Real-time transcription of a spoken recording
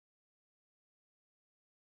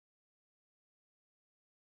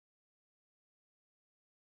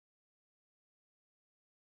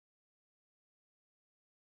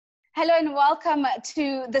Hello and welcome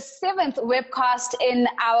to the 7th webcast in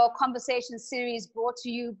our conversation series brought to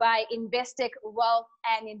you by Investec Wealth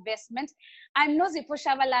and Investment. I'm Nozipho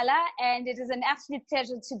Shabalala and it is an absolute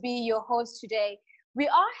pleasure to be your host today. We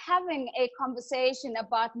are having a conversation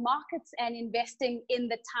about markets and investing in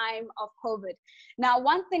the time of COVID. Now,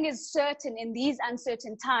 one thing is certain in these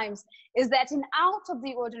uncertain times is that in out of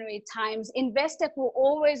the ordinary times, Investec will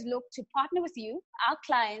always look to partner with you, our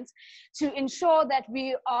clients, to ensure that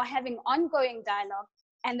we are having ongoing dialogue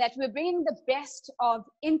and that we're bringing the best of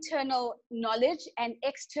internal knowledge and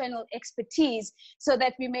external expertise so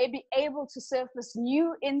that we may be able to surface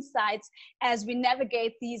new insights as we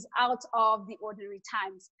navigate these out of the ordinary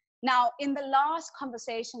times. Now, in the last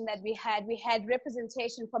conversation that we had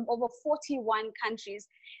representation from over 41 countries,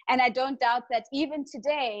 and I don't doubt that even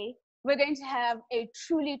today, we're going to have a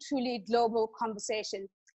truly, truly global conversation.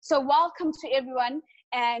 So welcome to everyone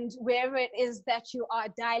and wherever it is that you are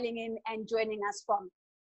dialing in and joining us from.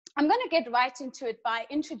 I'm going to get right into it by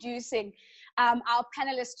introducing our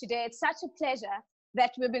panelists today. It's such a pleasure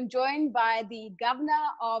that we've been joined by the Governor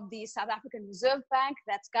of the South African Reserve Bank,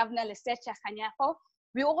 that's Governor Lesetja Kganyago.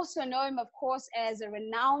 We also know him, of course, as a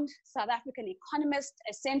renowned South African economist,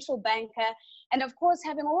 a central banker, and of course,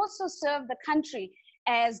 having also served the country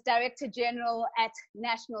as Director General at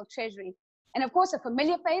National Treasury. And of course, a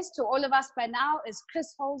familiar face to all of us by now is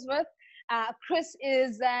Chris Holsworth. Chris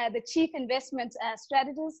is the Chief Investment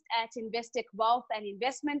Strategist at Investec Wealth and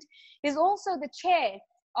Investment. He's also the Chair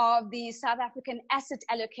of the South African Asset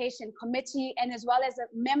Allocation Committee and as well as a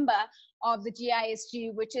member of the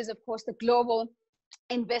GISG, which is, of course, the Global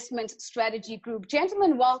Investment Strategy Group.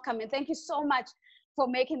 Gentlemen, welcome, and thank you so much for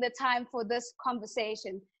making the time for this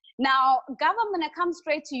conversation. Now, Gov, I'm going to come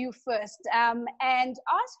straight to you first and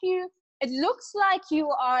ask you, it looks like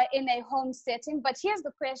you are in a home setting, but here's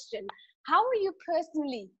the question. How are you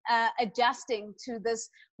personally adjusting to this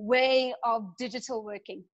way of digital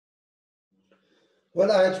working?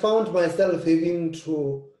 Well, I had found myself having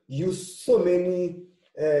to use so many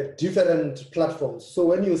different platforms. So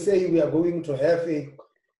when you say we are going to have a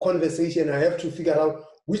conversation, I have to figure out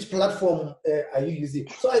which platform are you using.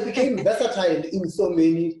 So I became versatile in so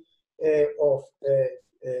many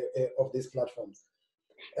of these platforms.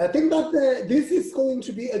 I think that this is going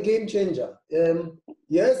to be a game changer.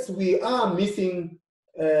 Yes, we are missing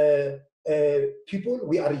people.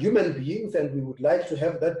 We are human beings and we would like to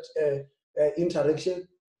have that interaction.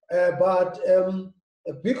 But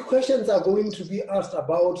big questions are going to be asked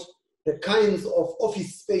about the kinds of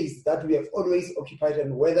office space that we have always occupied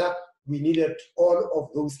and whether we needed all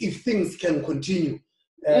of those, if things can continue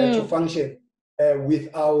to function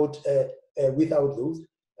without those.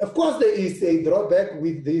 Of course, there is a drawback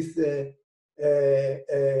with this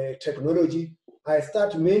technology. I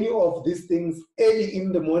start many of these things early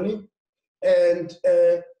in the morning, and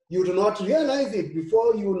you do not realize it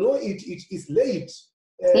before you know it. It is late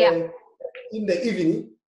in the evening,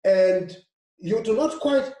 and you do not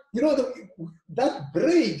quite, that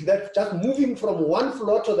break, that just moving from one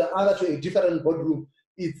floor to the other to a different boardroom,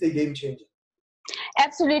 it's a game changer.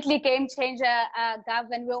 Absolutely game changer, Gav,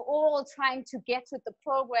 and we're all trying to get with the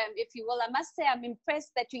program, if you will. I must say I'm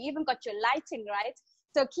impressed that you even got your lighting right.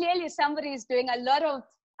 So clearly somebody is doing a lot of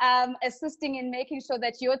assisting in making sure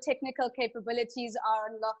that your technical capabilities are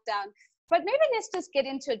on lockdown. But maybe let's just get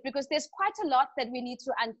into it because there's quite a lot that we need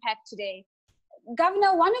to unpack today.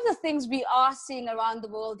 Governor, one of the things we are seeing around the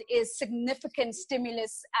world is significant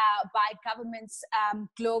stimulus by governments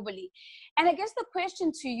globally. And I guess the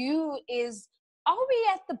question to you is, are we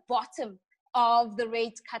at the bottom of the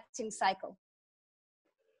rate cutting cycle?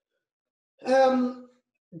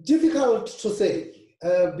 Difficult to say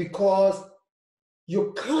because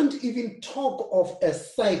you can't even talk of a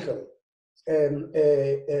cycle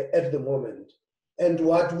at the moment. And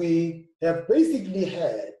what we have basically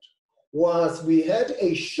had was we had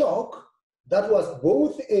a shock that was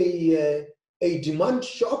both a demand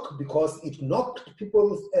shock because it knocked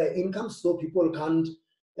people's incomes so people can't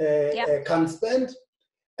spend.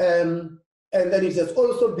 And then it has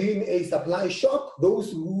also been a supply shock.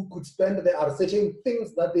 Those who could spend, there are certain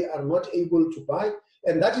things that they are not able to buy,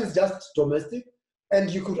 and that is just domestic. And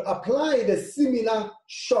you could apply the similar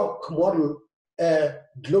shock model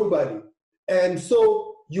globally. And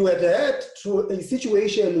so you had to a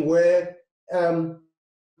situation where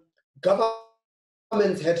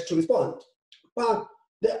governments had to respond. But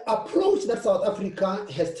the approach that South Africa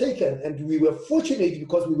has taken, and we were fortunate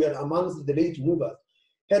because we were amongst the late movers,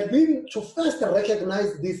 had been to first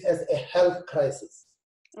recognize this as a health crisis.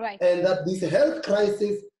 Right. And that this health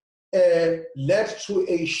crisis led to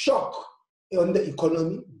a shock on the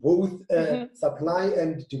economy, both supply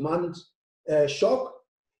and demand shock.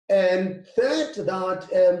 And third,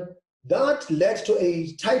 that led to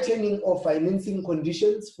a tightening of financing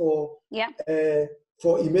conditions for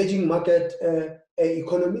emerging market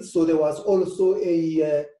economies. So there was also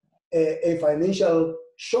a financial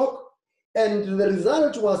shock. And the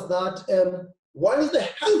result was that while the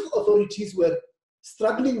health authorities were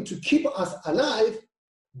struggling to keep us alive,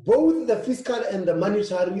 both the fiscal and the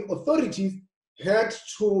monetary authorities had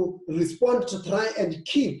to respond to try and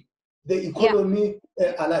keep the economy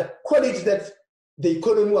alive. Call it that the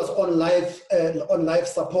economy was on life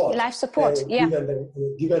support. Life support,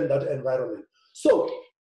 given that environment. So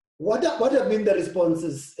what have been the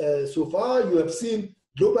responses so far? You have seen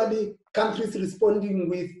globally countries responding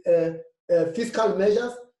with fiscal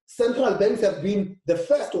measures. Central banks have been the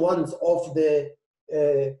first ones of the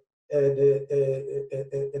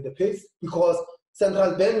pace, because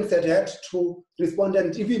central banks had to respond,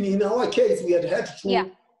 and even in our case, we had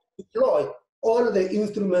to deploy all the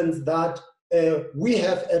instruments that we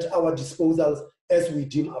have at our disposals as we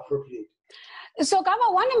deem appropriate. So, Gava,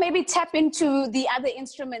 I want to maybe tap into the other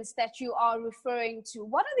instruments that you are referring to.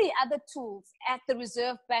 What are the other tools at the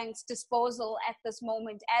Reserve Bank's disposal at this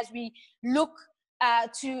moment as we look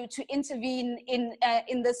to intervene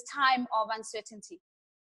in this time of uncertainty?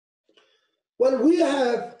 Well, we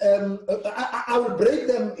have, I will break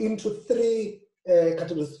them into three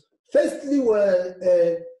categories. Firstly, were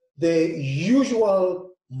the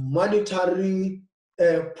usual monetary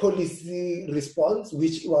policy response,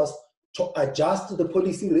 which was to adjust the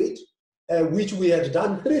policy rate, which we had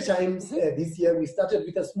done 3 times this year. We started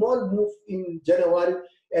with a small move in January,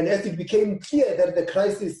 and as it became clear that the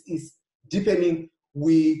crisis is deepening,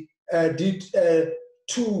 we did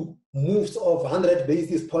 2 moves of 100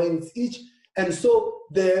 basis points each. And so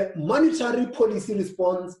the monetary policy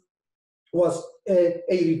response was a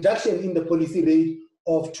reduction in the policy rate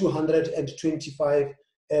of 225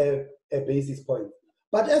 basis points.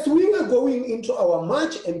 But as we were going into our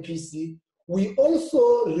March MPC, we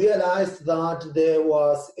also realized that there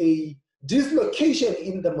was a dislocation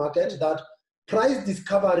in the market, that price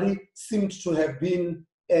discovery seemed to have been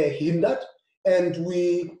hindered. And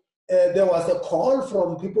there was a call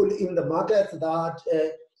from people in the market that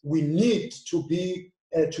we need to be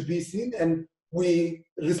seen, and we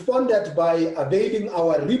responded by availing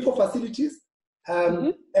our repo facilities,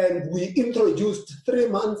 and we introduced 3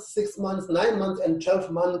 months, 6 months, 9 months, and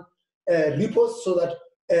 12-month repos so that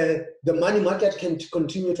the money market can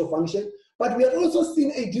continue to function. But we had also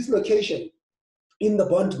seen a dislocation in the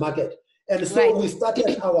bond market, and so we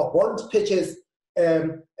started our bond purchase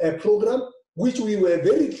program, which we were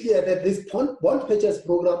very clear that this bond purchase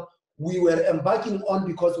program we were embarking on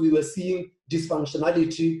because we were seeing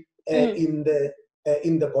dysfunctionality in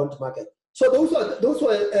the bond market. So those were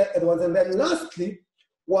the ones. And then lastly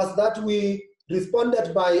was that we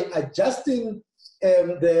responded by adjusting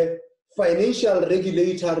the financial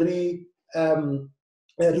regulatory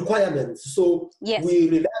requirements. So we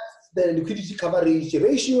relaxed the liquidity coverage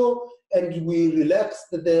ratio, and we relaxed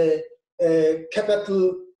the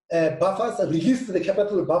capital buffers, released the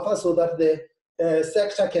capital buffers so that the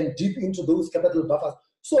sector can dip into those capital buffers.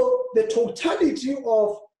 So the totality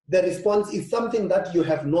of the response is something that you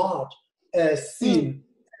have not seen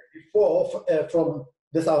before from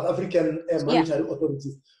the South African monetary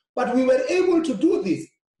authorities. But we were able to do this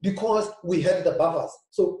because we had the buffers.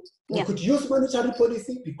 So we could use monetary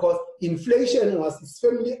policy because inflation was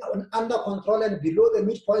firmly under control and below the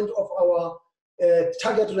midpoint of our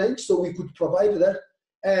target range. So we could provide that.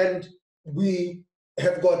 And we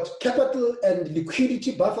have got capital and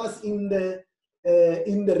liquidity buffers in the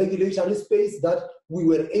regulatory space that we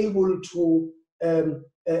were able to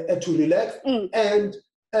relax. And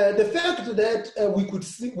the fact that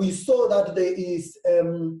we saw that there is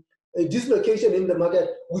a dislocation in the market,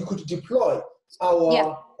 we could deploy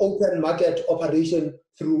our open market operation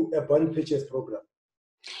through a bond purchase program.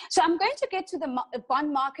 So I'm going to get to the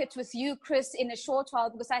bond market with you, Chris, in a short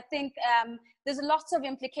while, because I think there's lots of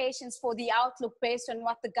implications for the outlook based on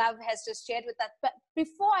what the Gov has just shared with us. But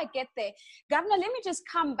before I get there, Governor, let me just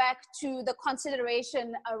come back to the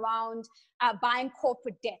consideration around buying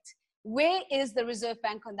corporate debt. Where is the Reserve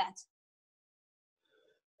Bank on that?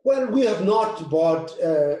 Well, we have not bought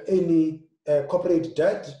any corporate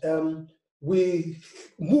debt. We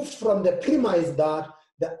moved from the premise that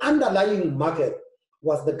the underlying market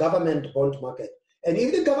was the government bond market. And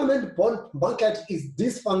if the government bond market is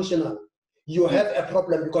dysfunctional, you have a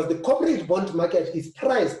problem because the corporate bond market is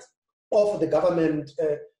priced off the government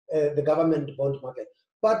bond market.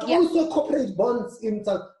 But also corporate bonds in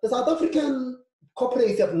the South African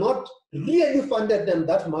corporates have not really funded them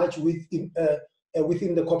that much within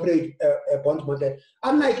the corporate bond market.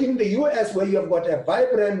 Unlike in the US, where you have got a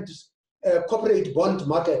vibrant corporate bond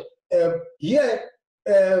market, here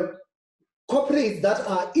corporates that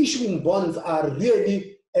are issuing bonds are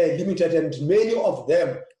really limited, and many of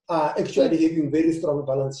them are actually having very strong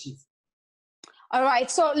balance sheets. All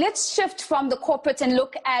right, so let's shift from the corporate and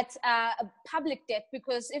look at public debt,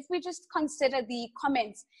 because if we just consider the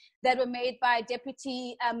comments that were made by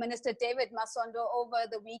Deputy Minister David Masondo over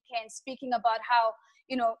the weekend, speaking about how,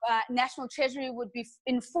 you know, National Treasury would be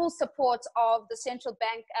in full support of the central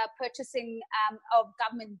bank purchasing of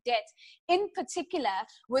government debt, in particular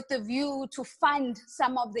with the view to fund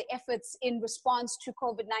some of the efforts in response to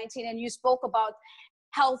COVID-19. And you spoke about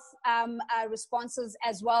health responses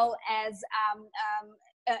as well as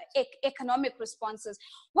economic responses.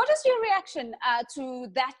 What is your reaction to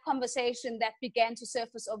that conversation that began to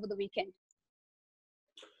surface over the weekend?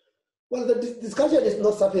 Well, the discussion is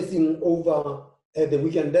not surfacing over the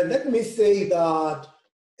weekend. Then let me say that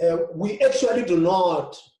we actually do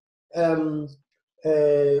not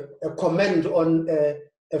comment on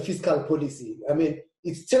a fiscal policy. I mean,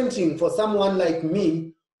 it's tempting for someone like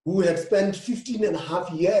me, who had spent 15 and a half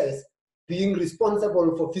years being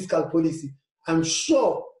responsible for fiscal policy. I'm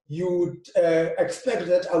sure you would expect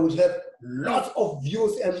that I would have lots of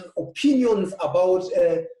views and opinions about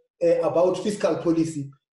fiscal policy.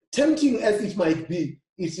 Tempting as it might be,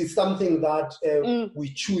 it is something that we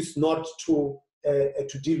choose not to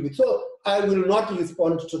deal with. So I will not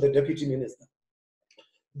respond to the Deputy Minister.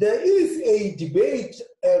 There is a debate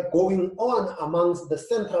going on amongst the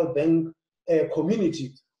central bank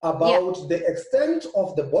community about the extent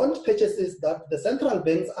of the bond purchases that the central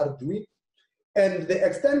banks are doing, and the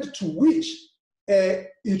extent to which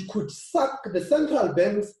it could suck the central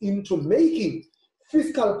banks into making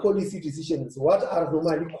fiscal policy decisions, what are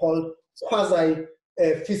normally called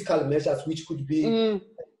quasi-fiscal measures, which could be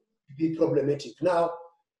problematic. Now,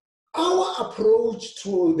 our approach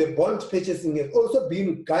to the bond purchasing has also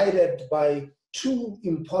been guided by two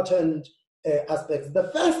important aspects. The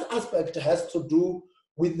first aspect has to do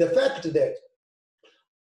with the fact that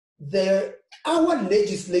our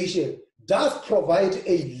legislation does provide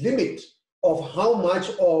a limit of how much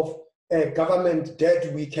of government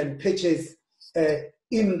debt we can purchase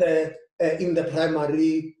in the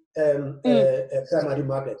primary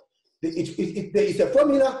market. There is a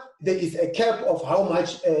formula. There is a cap of how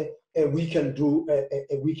much we can do.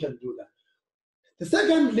 That. The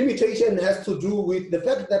second limitation has to do with the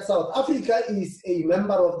fact that South Africa is a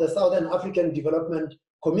member of the Southern African Development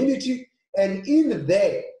Community, and in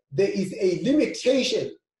there is a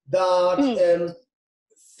limitation that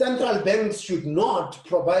central banks should not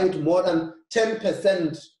provide more than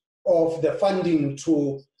 10% of the funding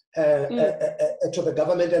to the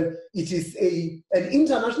government, and it is an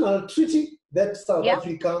international treaty that South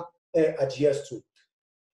Africa adheres to.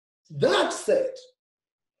 That said,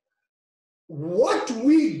 what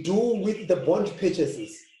we do with the bond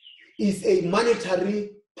purchases is a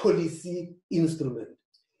monetary policy instrument.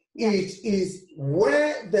 It is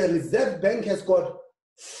where the Reserve Bank has got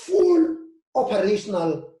full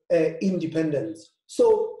operational independence.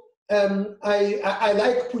 So I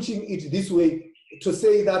like putting it this way, to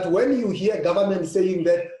say that when you hear government saying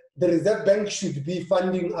that the Reserve Bank should be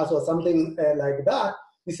funding us or something like that,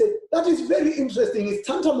 we say that is very interesting. It's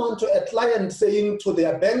tantamount to a client saying to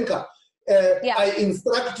their banker, I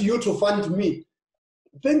instruct you to fund me.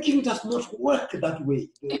 Banking does not work that way.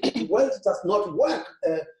 The world does not work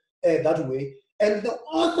that way. And the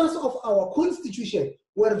authors of our constitution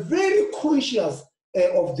were very conscious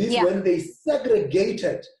of this when they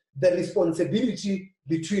segregated the responsibility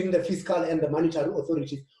between the fiscal and the monetary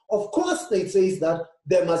authorities. Of course, they say that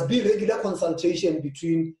there must be regular consultation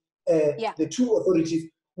between the two authorities,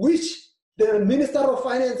 which the Minister of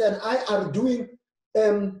Finance and I are doing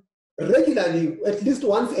regularly, at least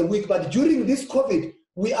once a week. But during this COVID,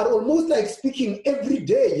 we are almost like speaking every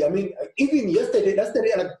day. I mean, even yesterday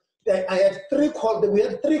I had 3 calls. We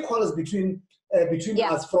had 3 calls between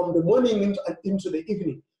us from the morning into the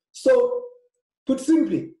evening. So, put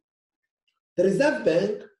simply, the Reserve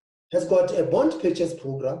Bank has got a bond purchase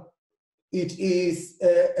program. It is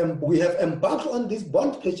we have embarked on this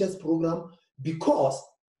bond purchase program because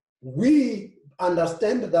we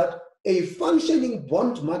understand that a functioning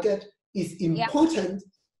bond market is important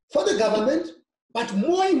for the government, but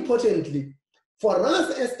more importantly, for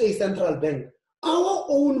us as a central bank. Our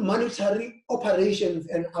own monetary operations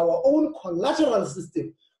and our own collateral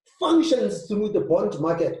system functions through the bond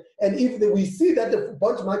market. And if we see that the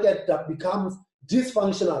bond market becomes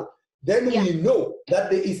dysfunctional, then we know that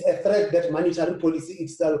there is a threat that monetary policy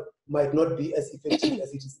itself might not be as effective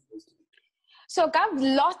as it is supposed to be. So, Gav,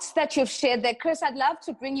 lots that you've shared there. Chris, I'd love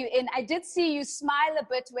to bring you in. I did see you smile a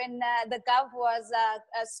bit when the Gav was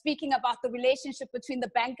speaking about the relationship between the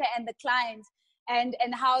banker and the client, and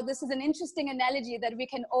how this is an interesting analogy that we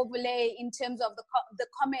can overlay in terms of the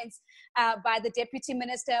comments by the Deputy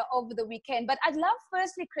Minister over the weekend. But I'd love,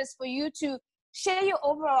 firstly, Chris, for you to share your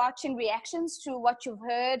overarching reactions to what you've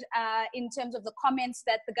heard in terms of the comments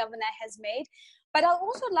that the Governor has made. But I'd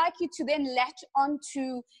also like you to then latch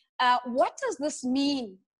onto what does this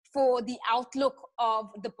mean for the outlook of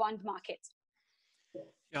the bond market?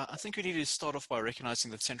 Yeah, I think we need to start off by recognizing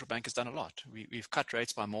that the central bank has done a lot. We've cut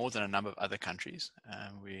rates by more than a number of other countries.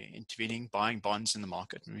 We're intervening, buying bonds in the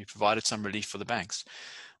market, and we've provided some relief for the banks.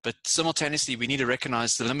 But simultaneously, we need to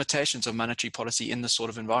recognize the limitations of monetary policy in this sort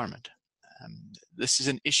of environment. This is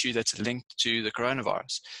an issue that's linked to the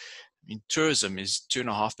coronavirus. I mean, tourism is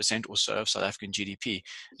 2.5% or so of South African GDP.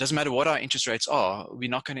 It doesn't matter what our interest rates are, we're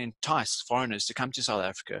not going to entice foreigners to come to South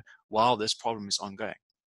Africa while this problem is ongoing.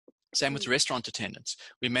 Same with restaurant attendants.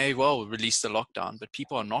 We may well release the lockdown, but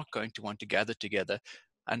people are not going to want to gather together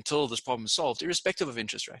until this problem is solved, irrespective of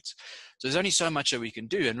interest rates. So there's only so much that we can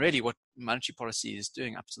do. And really what monetary policy is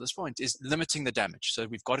doing up to this point is limiting the damage. So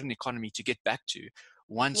we've got an economy to get back to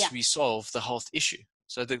once we solve the health issue.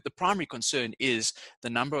 So the primary concern is the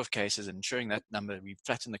number of cases and ensuring that number, we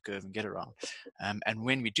flatten the curve and get around. And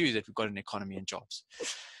when we do that, we've got an economy and jobs.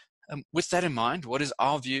 With that in mind, what is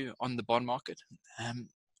our view on the bond market?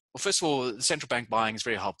 Well, first of all, the central bank buying is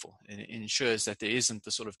very helpful. It ensures that there isn't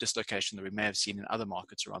the sort of dislocation that we may have seen in other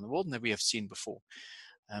markets around the world and that we have seen before.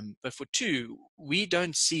 But for two, we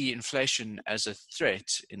don't see inflation as a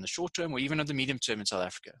threat in the short term or even in the medium term in South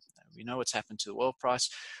Africa. We know what's happened to the oil price.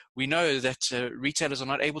 We know that retailers are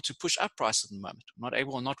not able to push up prices at the moment, not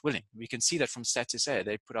able or not willing. We can see that from Stats SA.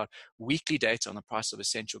 They put out weekly data on the price of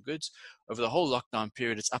essential goods. Over the whole lockdown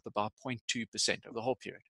period, it's up about 0.2% over the whole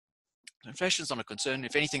period. Inflation is not a concern.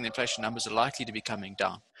 If anything, the inflation numbers are likely to be coming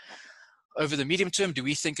down. Over the medium term, do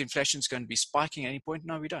we think inflation is going to be spiking at any point?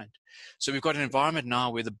 No, we don't. So we've got an environment now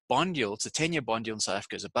where the bond yields, the 10-year bond yield in South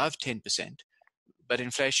Africa is above 10%, but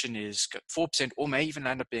inflation is 4% or may even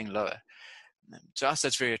end up being lower. To us,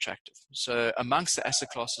 that's very attractive. So amongst the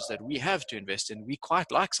asset classes that we have to invest in, we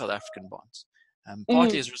quite like South African bonds,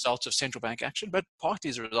 partly as a result of central bank action, but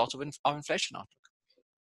partly as a result of our inflation outlook.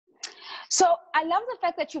 So I love the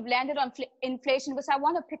fact that you've landed on inflation, because I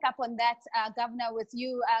want to pick up on that, Governor, with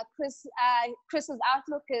you. Chris's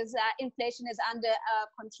outlook is inflation is under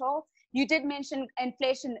control. You did mention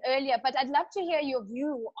inflation earlier, but I'd love to hear your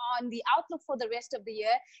view on the outlook for the rest of the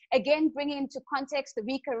year. Again, bringing into context the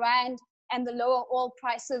weaker rand and the lower oil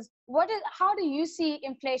prices. How do you see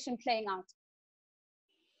inflation playing out?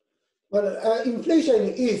 Well,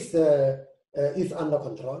 inflation is under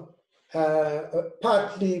control.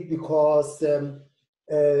 Partly because as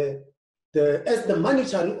the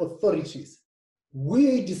monetary authorities,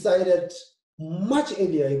 we decided much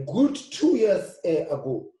earlier, a good 2 years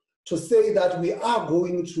ago, to say that we are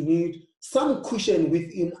going to need some cushion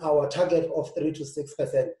within our target of 3 to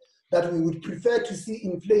 6%, that we would prefer to see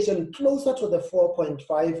inflation closer to the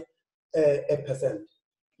 4.5%,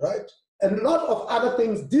 right? And a lot of other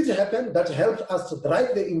things did happen that helped us to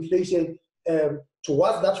drive the inflation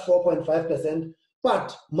towards that 4.5%,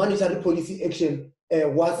 but monetary policy action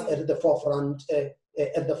was at the forefront of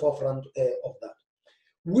that.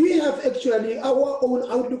 We have actually our own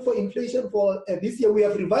outlook for inflation for this year. We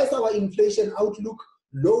have revised our inflation outlook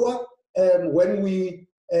lower when we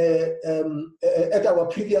at our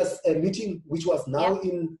previous meeting, which was now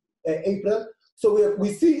in April. So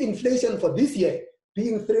we see inflation for this year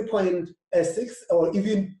being 3.6 or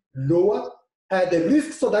even lower. The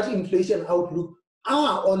risks of that inflation outlook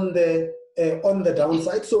are on the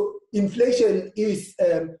downside. So inflation is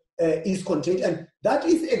contained, and that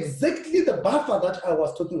is exactly the buffer that I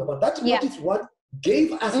was talking about. That is what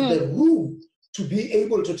gave us the room to be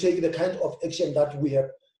able to take the kind of action that we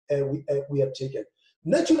have taken.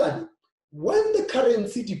 Naturally, when the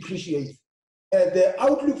currency depreciates, the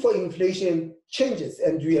outlook for inflation changes,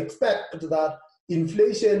 and we expect that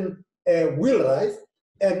inflation will rise.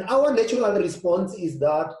 And our natural response is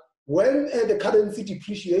that when the currency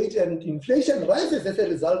depreciates and inflation rises as a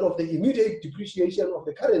result of the immediate depreciation of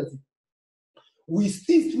the currency, we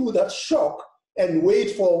see through that shock and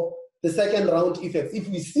wait for the second round effects. If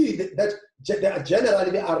we see that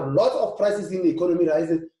generally there are a lot of prices in the economy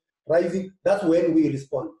rising, that's when we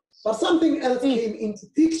respond. But something else came into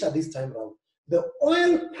picture this time around. The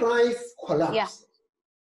oil price collapse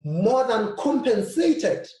more than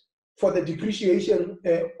compensated for the depreciation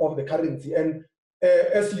of the currency. And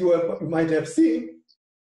as you might have seen,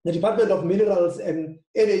 the Department of Minerals and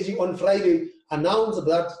Energy on Friday announced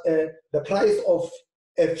that the price of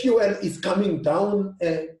fuel is coming down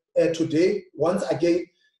today once again.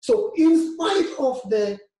 So in spite of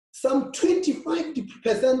the some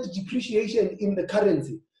 25% depreciation in the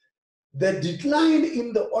currency, the decline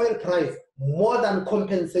in the oil price more than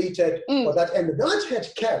compensated for that, and that had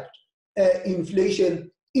kept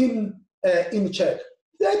inflation in check.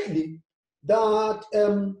 Thirdly, that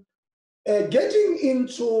getting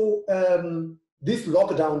into this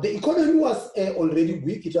lockdown, the economy was already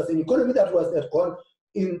weak. It was an economy that had gone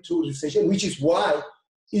into recession, which is why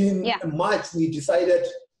in March we decided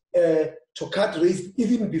to cut rates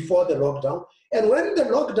even before the lockdown. And when the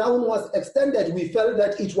lockdown was extended, we felt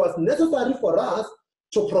that it was necessary for us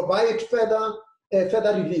to provide further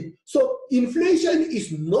relief. So inflation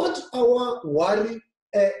is not our worry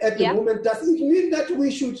at the moment. Does it mean that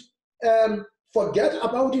we should forget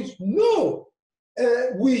about it? No.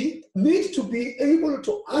 We need to be able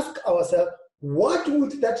to ask ourselves, what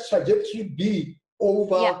would that trajectory be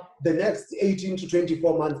over the next 18 to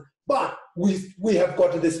 24 months? But we have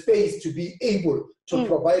got the space to be able to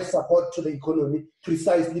provide support to the economy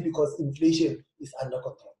precisely because inflation is under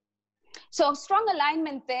control. So strong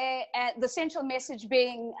alignment there, the central message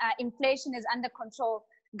being inflation is under control.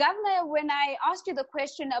 Governor, when I asked you the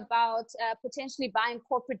question about potentially buying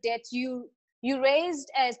corporate debt, you raised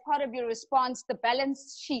as part of your response the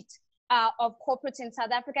balance sheet of corporates in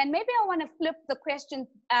South Africa. And maybe I want to flip the question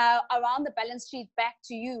around the balance sheet back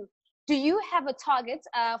to you. Do you have a target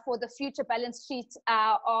for the future balance sheet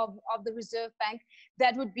of the Reserve Bank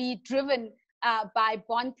that would be driven by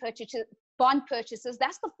bond purchases?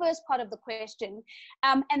 That's the first part of the question.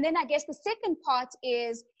 And then I guess the second part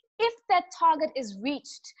is, if that target is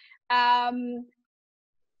reached,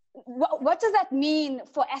 what does that mean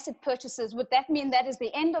for asset purchases? Would that mean that is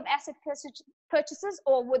the end of asset purchases,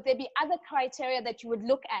 or would there be other criteria that you would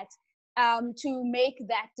look at to make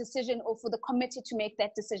that decision, or for the committee to make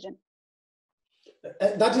that decision?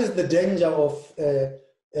 That is the danger of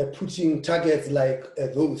putting targets like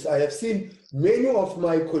those. I have seen many of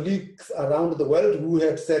my colleagues around the world who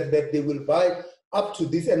have said that they will buy up to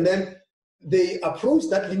this, and then they approach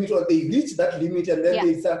that limit or they reach that limit, and then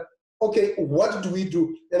they say, okay, what do we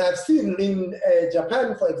do? And I've seen in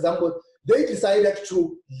Japan, for example, they decided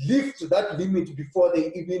to lift that limit before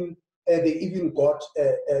they even got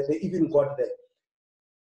there.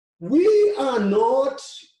 We are not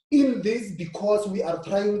in this because we are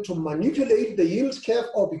trying to manipulate the yield curve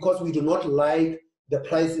or because we do not like the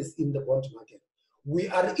prices in the bond market. We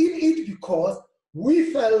are in it because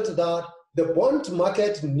we felt that the bond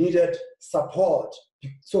market needed support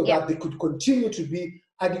so that they could continue to be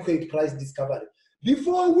adequate price discovery.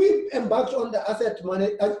 Before we embarked on the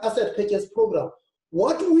asset purchase program,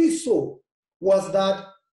 what we saw was that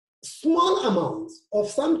small amounts of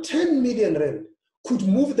some 10 million rand could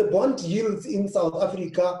move the bond yields in South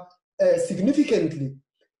Africa significantly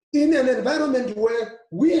in an environment where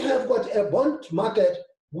we have got a bond market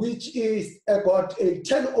which is got a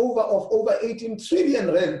turnover of over 18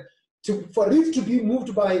 trillion rand. For it to be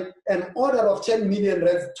moved by an order of 10 million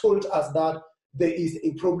rand told us that there is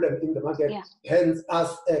a problem in the market, hence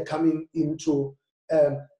us coming into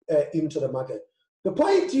the market. The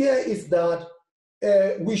point here is that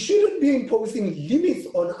we shouldn't be imposing limits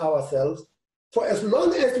on ourselves for as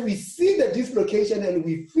long as we see the dislocation and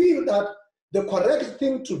we feel that the correct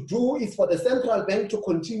thing to do is for the central bank to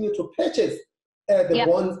continue to purchase the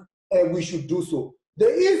bonds, we should do so.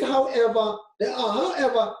 There are,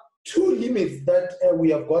 however, two limits that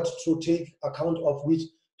we have got to take account of, which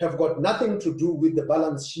have got nothing to do with the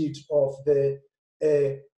balance sheet of the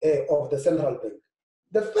central bank.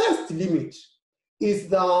 The first limit is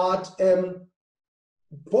that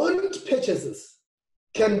bond purchases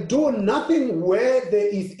can do nothing where there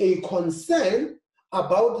is a concern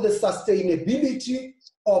about the sustainability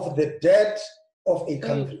of the debt of a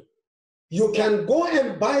country. You can go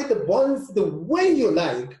and buy the bonds the way you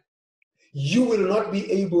like. You will not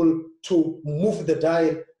be able to move the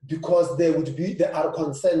dial because there are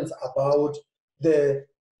concerns about the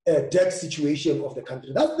debt situation of the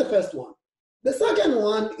country. That's the first one. The second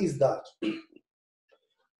one is that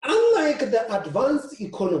unlike the advanced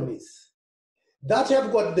economies that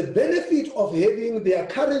have got the benefit of having their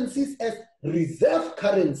currencies as reserve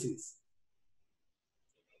currencies,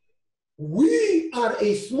 we are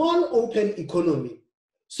a small open economy.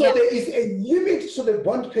 So there is a limit to the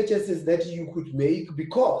bond purchases that you could make,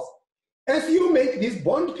 because as you make these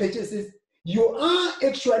bond purchases, you are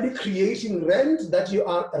actually creating rents that you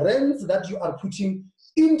are putting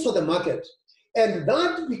into the market. And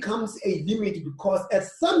that becomes a limit because at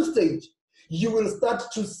some stage, you will start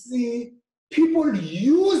to see people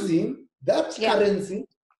using that currency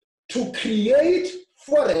to create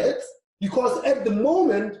forex, because at the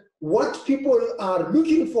moment, what people are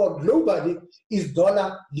looking for globally is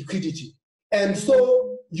dollar liquidity. And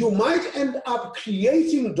so you might end up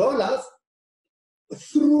creating dollars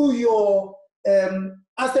through your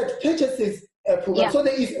asset purchases program. So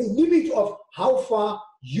there is a limit of how far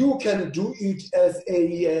you can do it as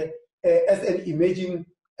an emerging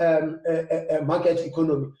market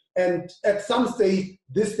economy. And at some stage,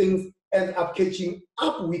 these things end up catching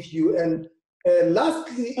up with you. And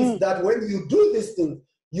lastly, is that when you do this thing,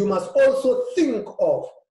 you must also think of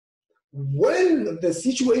when the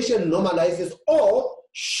situation normalizes, or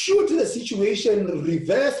should the situation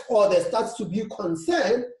reverse, or there starts to be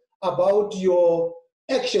concern about your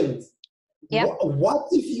actions. What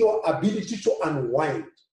is your ability to unwind?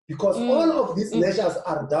 Because all of these measures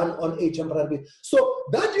are done on a temporary basis. So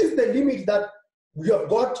that is the limit that you have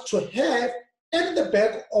got to have at the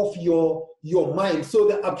back of your mind. So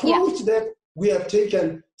the approach that we have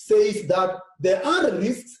taken says that there are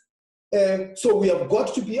risks, so we have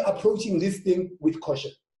got to be approaching this thing with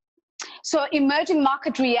caution. So emerging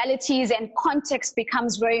market realities and context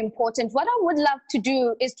becomes very important. What I would love to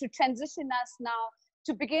do is to transition us now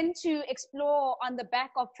to begin to explore, on the back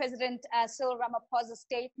of President Cyril Ramaphosa's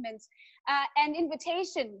statements, an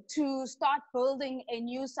invitation to start building a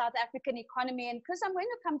new South African economy. And Chris, I'm going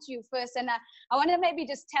to come to you first, and I want to maybe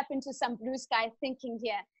just tap into some blue sky thinking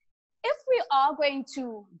here. If we are going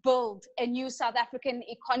to build a new South African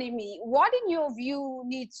economy, what in your view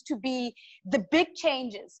needs to be the big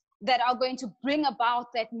changes that are going to bring about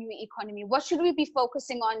that new economy? What should we be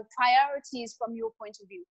focusing on, priorities from your point of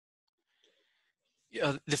view?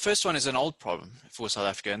 Yeah, the first one is an old problem for South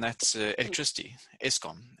Africa, and that's electricity,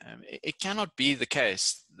 Eskom. It cannot be the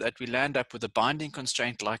case that we land up with a binding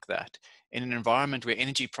constraint like that in an environment where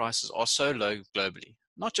energy prices are so low globally.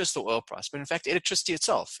 Not just the oil price, but in fact, electricity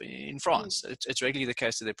itself in France. It's regularly the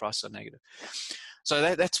case that their prices are negative.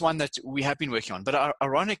 So that's one that we have been working on. But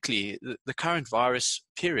ironically, the current virus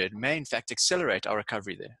period may in fact accelerate our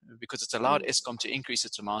recovery there, because it's allowed Eskom to increase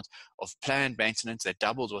its amount of planned maintenance. They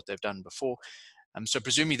doubled what they've done before. So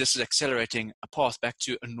presumably this is accelerating a path back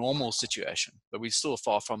to a normal situation, but we're still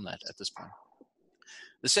far from that at this point.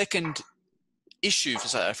 The second issue for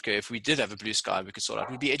South Africa, if we did have a blue sky we could sort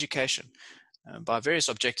out, would be education. By various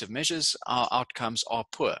objective measures, our outcomes are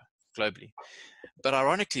poor globally. But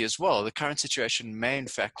ironically as well, the current situation may in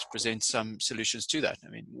fact present some solutions to that. I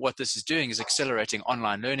mean, what this is doing is accelerating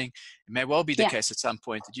online learning. It may well be the case at some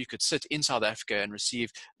point that you could sit in South Africa and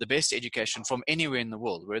receive the best education from anywhere in the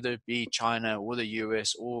world, whether it be China or the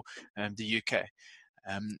US or the UK.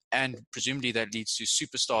 And presumably that leads to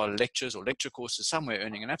superstar lectures or lecture courses somewhere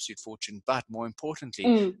earning an absolute fortune, but more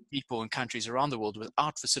importantly, people in countries around the world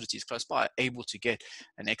without facilities close by are able to get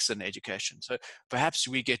an excellent education. So perhaps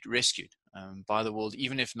we get rescued by the world,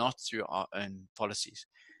 even if not through our own policies.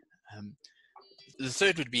 The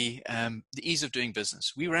third would be the ease of doing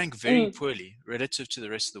business. We rank very poorly relative to the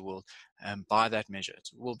rest of the world by that measure.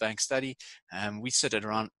 It's a World Bank study. We sit at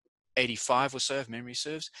around 85 or so, if memory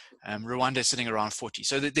serves. Rwanda is sitting around 40.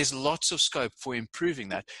 So there's lots of scope for improving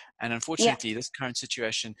that. And unfortunately, this current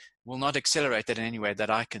situation will not accelerate that in any way that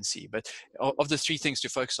I can see. But of the three things to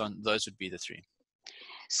focus on, those would be the three.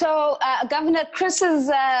 So Governor, Chris's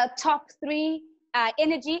top three,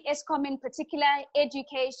 energy, Eskom in particular,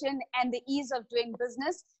 education, and the ease of doing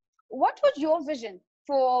business. What would your vision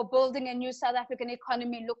for building a new South African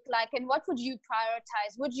economy look like? And what would you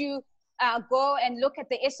prioritize? Would you go and look at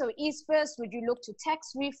the SOEs first? Would you look to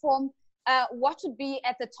tax reform? What would be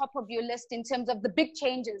at the top of your list in terms of the big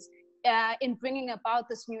changes in bringing about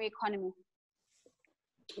this new economy?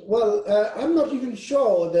 Well, I'm not even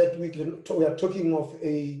sure that we are talking of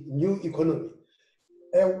a new economy.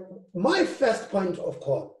 My first point of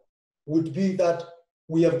call would be that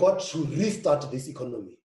we have got to restart this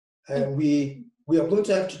economy. We are going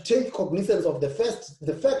to have to take cognizance of the fact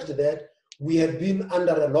that we have been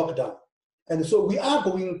under a lockdown. And so we are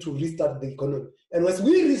going to restart the economy. And as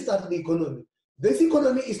we restart the economy, this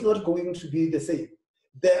economy is not going to be the same.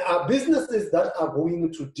 There are businesses that are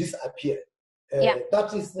going to disappear.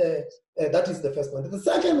 That is the first one. The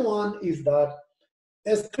second one is that,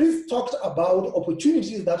 as Chris talked about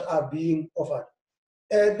opportunities that are being offered,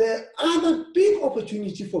 the other big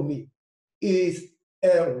opportunity for me is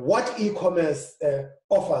what e-commerce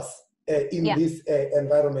offers in this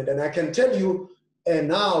environment. And I can tell you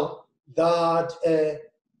now that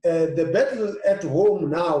the battle at home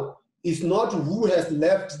now is not who has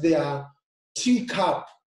left their teacup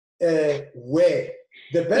way.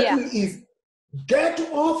 The battle is get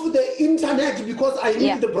off the internet because I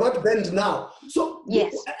need the broadband now. So,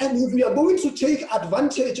 and if we are going to take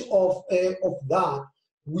advantage of that,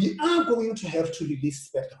 we are going to have to release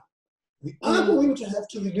spectrum. We are going to have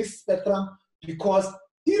to release spectrum because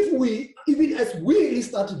if we, even as we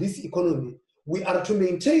restart this economy, we are to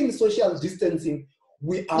maintain social distancing.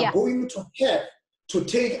 We are going to have to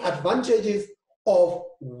take advantages of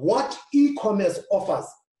what e-commerce offers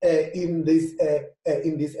in this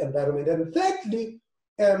environment. And thirdly,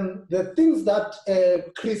 the things that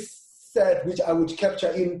Chris said, which I would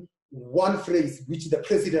capture in one phrase, which the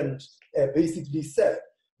president basically said,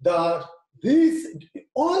 that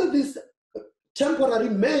all these temporary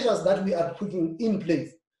measures that we are putting in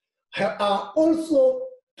place are also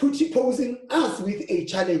posing us with a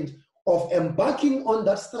challenge of embarking on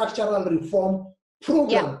that structural reform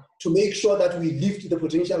program to make sure that we lift the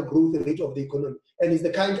potential growth rate of the economy. And it's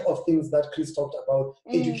the kind of things that Chris talked about,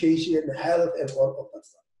 education, health, and all of that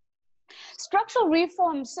stuff. Structural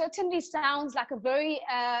reform certainly sounds like a very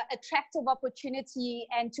attractive opportunity,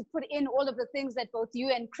 and to put in all of the things that both you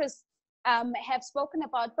and Chris have spoken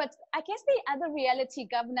about. But I guess the other reality,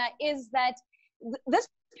 Governor, is that this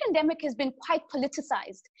pandemic has been quite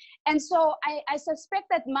politicized. And so I suspect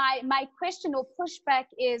that my question or pushback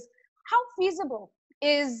is, how feasible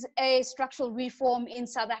is a structural reform in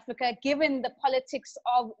South Africa, given the politics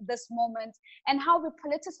of this moment and how we're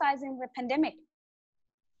politicizing the pandemic?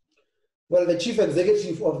 Well, the chief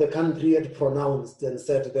executive of the country had pronounced and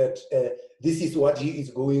said that this is what he is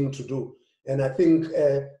going to do. And I think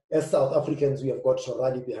as South Africans, we have got to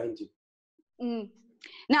rally behind him.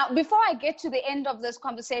 Now, before I get to the end of this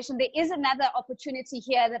conversation, there is another opportunity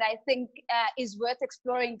here that I think is worth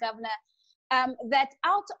exploring, Governor, that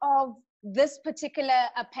out of this particular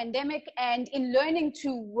pandemic and in learning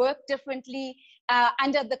to work differently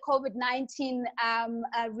under the COVID-19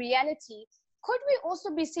 reality, could we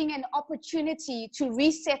also be seeing an opportunity to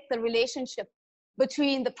reset the relationship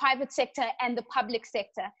between the private sector and the public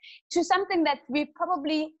sector to something that we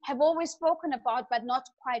probably have always spoken about but not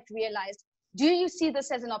quite realized? Do you see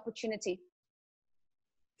this as an opportunity?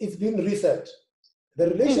 It's been reset. The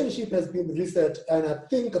relationship has been reset, and I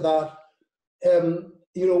think that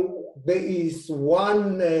there is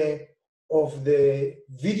one of the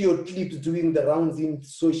video clips doing the rounds in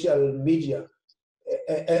social media,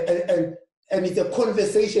 and it's a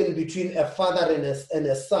conversation between a father and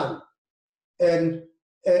a son, and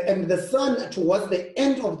the son towards the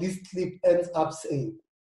end of this clip ends up saying,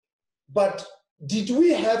 "But did we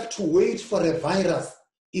have to wait for a virus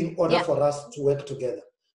in order for us to work together?"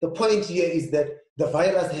 The point here is that the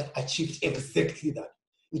virus has achieved exactly that.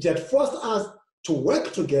 It had forced us to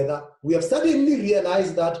work together. We have suddenly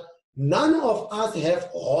realized that none of us have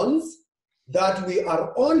horns, that we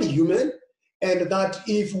are all human, and that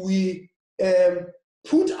if we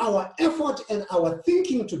put our effort and our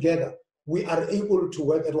thinking together, we are able to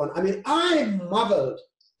work at one. I mean, I marveled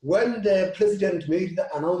when the president made the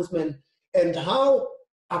announcement and how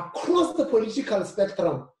across the political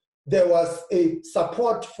spectrum there was a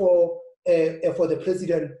support for the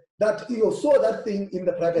president, that saw that thing in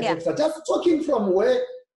the private sector. Just talking from where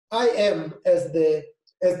I am as the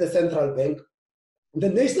central bank, the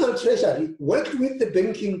National Treasury worked with the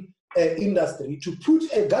banking industry to put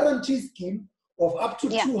a guarantee scheme of up to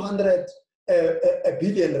 200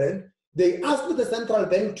 billion rand. They asked the central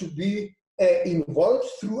bank to be involved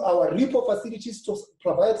through our repo facilities to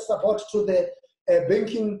provide support to the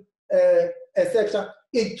banking sector,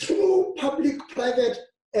 a true public-private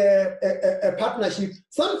partnership,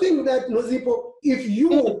 something that, Nozipo, if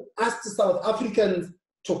you asked South Africans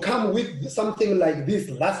to come with something like this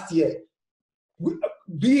last year,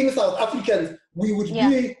 being South Africans, we would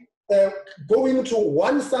be going to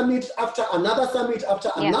one summit after another summit after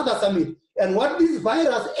another summit. And what this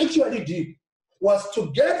virus actually did was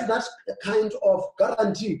to get that kind of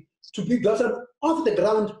guarantee to be gotten off the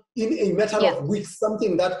ground in a matter of weeks,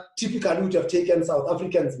 something that typically would have taken South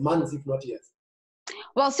Africans months, if not years.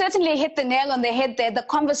 Well, certainly hit the nail on the head there. The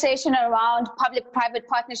conversation around public-private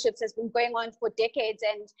partnerships has been going on for decades.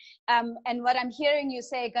 And what I'm hearing you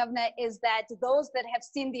say, Governor, is that those that have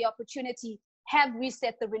seen the opportunity have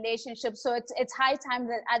reset the relationship. So it's high time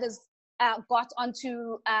that others got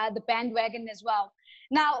onto the bandwagon as well.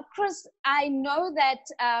 Now, Chris, I know that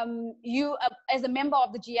you, as a member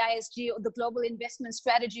of the GISG, or the Global Investment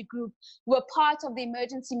Strategy Group, were part of the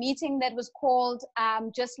emergency meeting that was called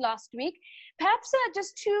just last week. Perhaps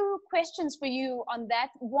just two questions for you on that.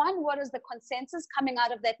 One, what is the consensus coming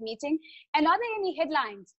out of that meeting? And are there any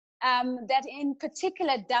headlines that in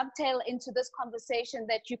particular dovetail into this conversation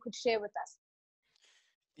that you could share with us?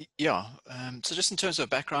 Yeah, so just in terms of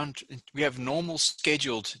background, we have normal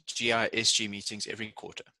scheduled GISG meetings every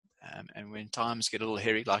quarter. And when times get a little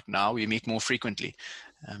hairy, like now, we meet more frequently.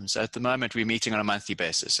 So at the moment, we're meeting on a monthly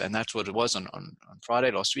basis, and that's what it was on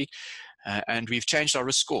Friday last week. And we've changed our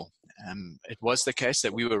risk score. It was the case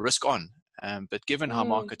that we were risk on, but given how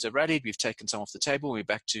markets have rallied, we've taken some off the table, and we're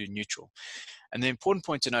back to neutral. And the important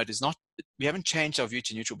point to note is we haven't changed our view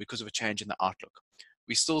to neutral because of a change in the outlook.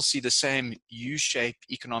 We still see the same U-shaped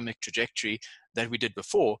economic trajectory that we did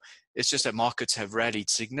before. It's just that markets have rallied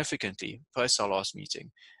significantly post our last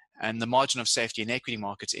meeting. And the margin of safety in equity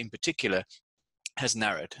markets in particular has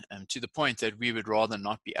narrowed to the point that we would rather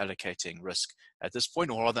not be allocating risk at this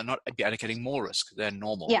point, or rather not be allocating more risk than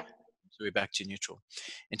normal. Yeah. So we're back to neutral.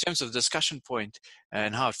 In terms of the discussion point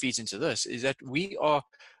and how it feeds into this, is that we are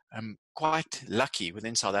quite lucky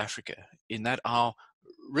within South Africa in that our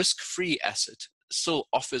risk-free asset still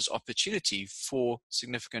offers opportunity for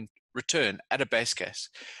significant return at a base case.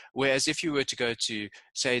 Whereas if you were to go to,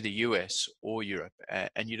 say, the US or Europe,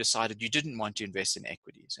 and you decided you didn't want to invest in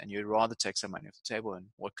equities and you'd rather take some money off the table, and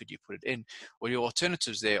what could you put it in? Well, your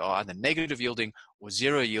alternatives there are either negative yielding or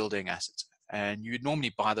zero yielding assets. And you'd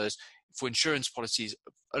normally buy those for insurance policies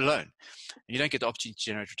alone. You don't get the opportunity to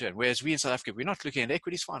generate return. Whereas we in South Africa, we're not looking at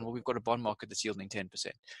equities, fine. Well, we've got a bond market that's yielding 10%.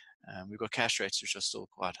 We've got cash rates which are still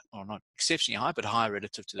quite, or not exceptionally high, but high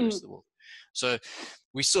relative to the rest of the world. So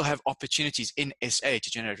we still have opportunities in SA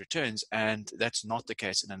to generate returns, and that's not the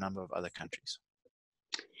case in a number of other countries.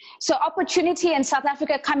 So opportunity and South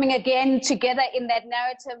Africa coming again together in that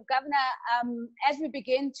narrative. Governor, as we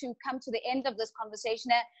begin to come to the end of this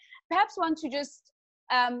conversation, perhaps want to just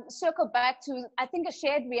circle back to, I think, a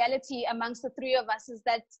shared reality amongst the three of us is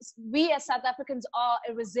that we as South Africans are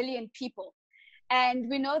a resilient people. And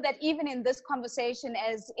we know that even in this conversation,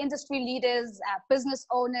 as industry leaders, business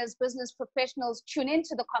owners, business professionals tune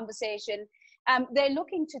into the conversation, they're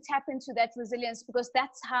looking to tap into that resilience because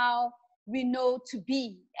that's how we know to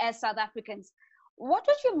be as South Africans. What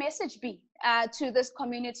would your message be to this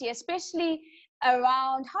community, especially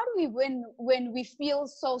around how do we win when we feel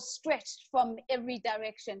so stretched from every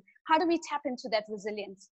direction? How do we tap into that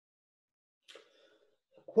resilience?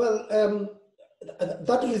 Well,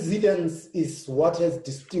 that resilience is what has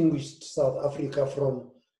distinguished South Africa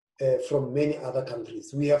from many other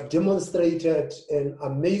countries. We have demonstrated an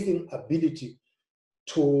amazing ability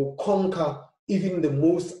to conquer even the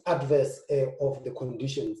most adverse of the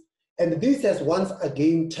conditions. And this has once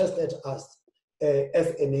again tested us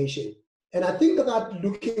as a nation. And I think that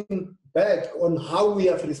looking back on how we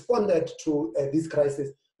have responded to this crisis,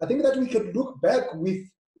 I think that we could look back with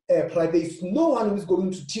pride. There is no one who is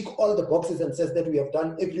going to tick all the boxes and says that we have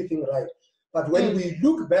done everything right. But when we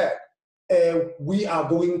look back, we are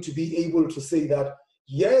going to be able to say that,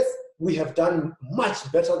 yes, we have done much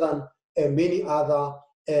better than many other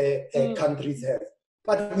countries have.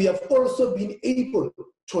 But we have also been able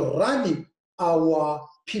to rally our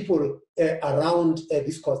people around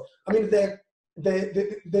this cause. I mean,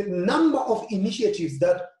 the number of initiatives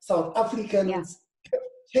that South Africans have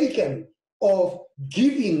taken of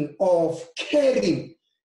giving, of caring,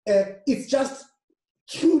 it's just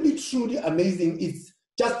truly, truly amazing. It's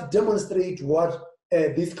just demonstrate what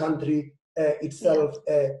this country itself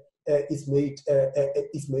is made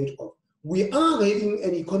of. We are having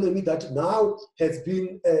an economy that now has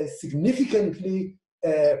been significantly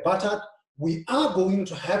battered. We are going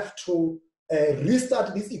to have to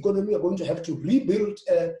restart this economy. We are going to have to rebuild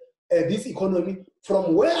this economy.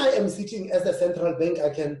 From where I am sitting as a central bank, I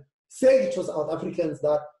can say to South Africans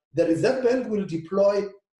that the Reserve Bank will deploy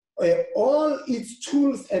all its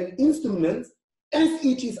tools and instruments as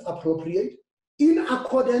it is appropriate in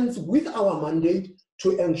accordance with our mandate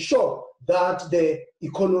to ensure that the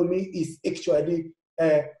economy is actually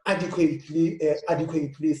adequately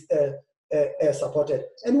supported.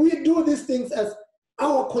 And we do these things as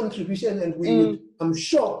our contribution, and we would, I'm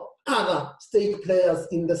sure, other stake players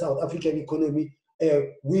in the South African economy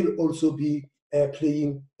will also be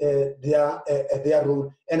playing their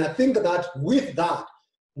role. And I think that with that,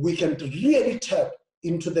 we can really tap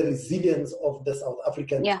into the resilience of the South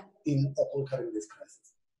Africans in conquering this crisis.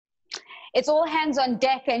 It's all hands on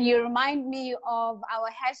deck, and you remind me of our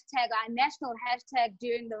hashtag, our national hashtag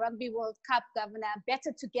during the Rugby World Cup, Governor,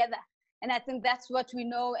 better together. And I think that's what we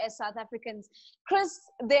know as South Africans. Chris,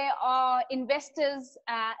 there are investors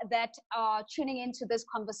that are tuning into this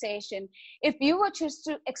conversation. If you were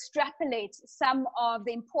to extrapolate some of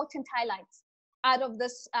the important highlights out of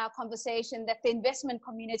this conversation that the investment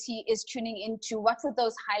community is tuning into, what would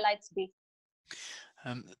those highlights be?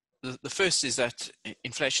 the first is that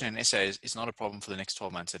inflation in SA is not a problem for the next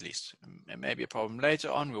 12 months at least. It may be a problem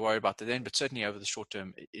later on, we worry about that then, but certainly over the short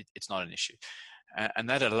term, it's not an issue. And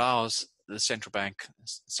that allows the central bank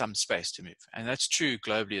some space to move. And that's true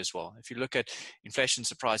globally as well. If you look at inflation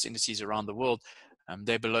surprise indices around the world,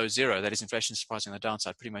 they're below zero. That is inflation surprising on the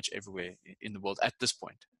downside pretty much everywhere in the world at this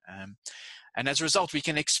point. And as a result, we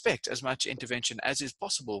can expect as much intervention as is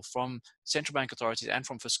possible from central bank authorities and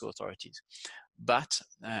from fiscal authorities. But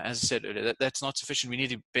as I said earlier, that's not sufficient. We need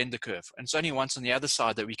to bend the curve. And it's only once on the other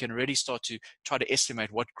side that we can really start to try to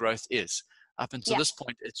estimate what growth is. Up until this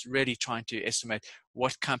point, it's really trying to estimate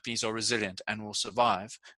what companies are resilient and will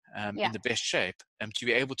survive in the best shape to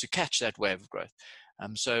be able to catch that wave of growth.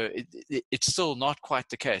 So it's still not quite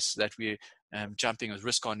the case that we're jumping with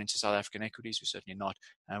risk on into South African equities. We're certainly not.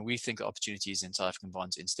 We think the opportunities in South African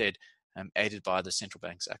bonds instead, aided by the central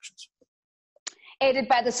bank's actions. Aided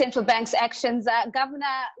by the central bank's actions. Governor,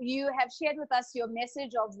 you have shared with us your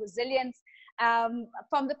message of resilience.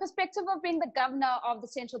 From the perspective of being the governor of the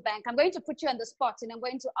central bank, I'm going to put you on the spot and I'm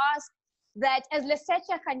going to ask that as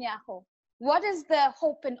Lesetja Kganyago, what is the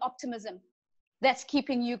hope and optimism that's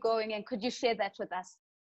keeping you going, and could you share that with us?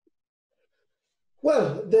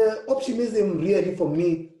 Well, the optimism really for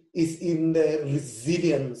me is in the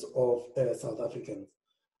resilience of South Africans.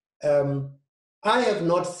 I have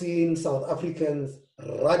not seen South Africans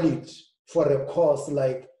rallied for a cause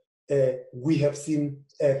like we have seen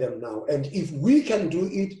them now. And if we can do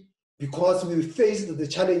it because we faced the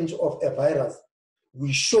challenge of a virus,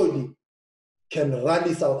 we surely can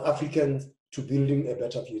rally South Africans to building a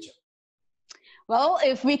better future. Well,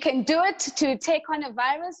 if we can do it to take on a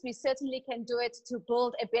virus, we certainly can do it to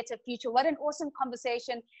build a better future. What an awesome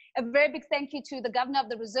conversation. A very big thank you to the Governor of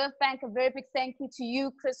the Reserve Bank. A very big thank you to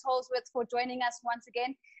you, Chris Holsworth, for joining us once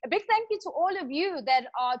again. A big thank you to all of you that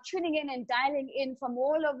are tuning in and dialing in from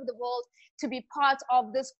all over the world to be part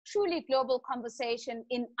of this truly global conversation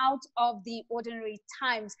in Out of the Ordinary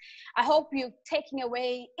Times. I hope you're taking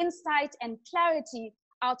away insight and clarity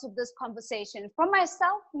out of this conversation. From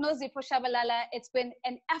myself, Nozipho Shabalala, it's been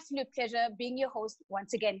an absolute pleasure being your host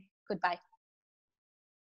once again. Goodbye.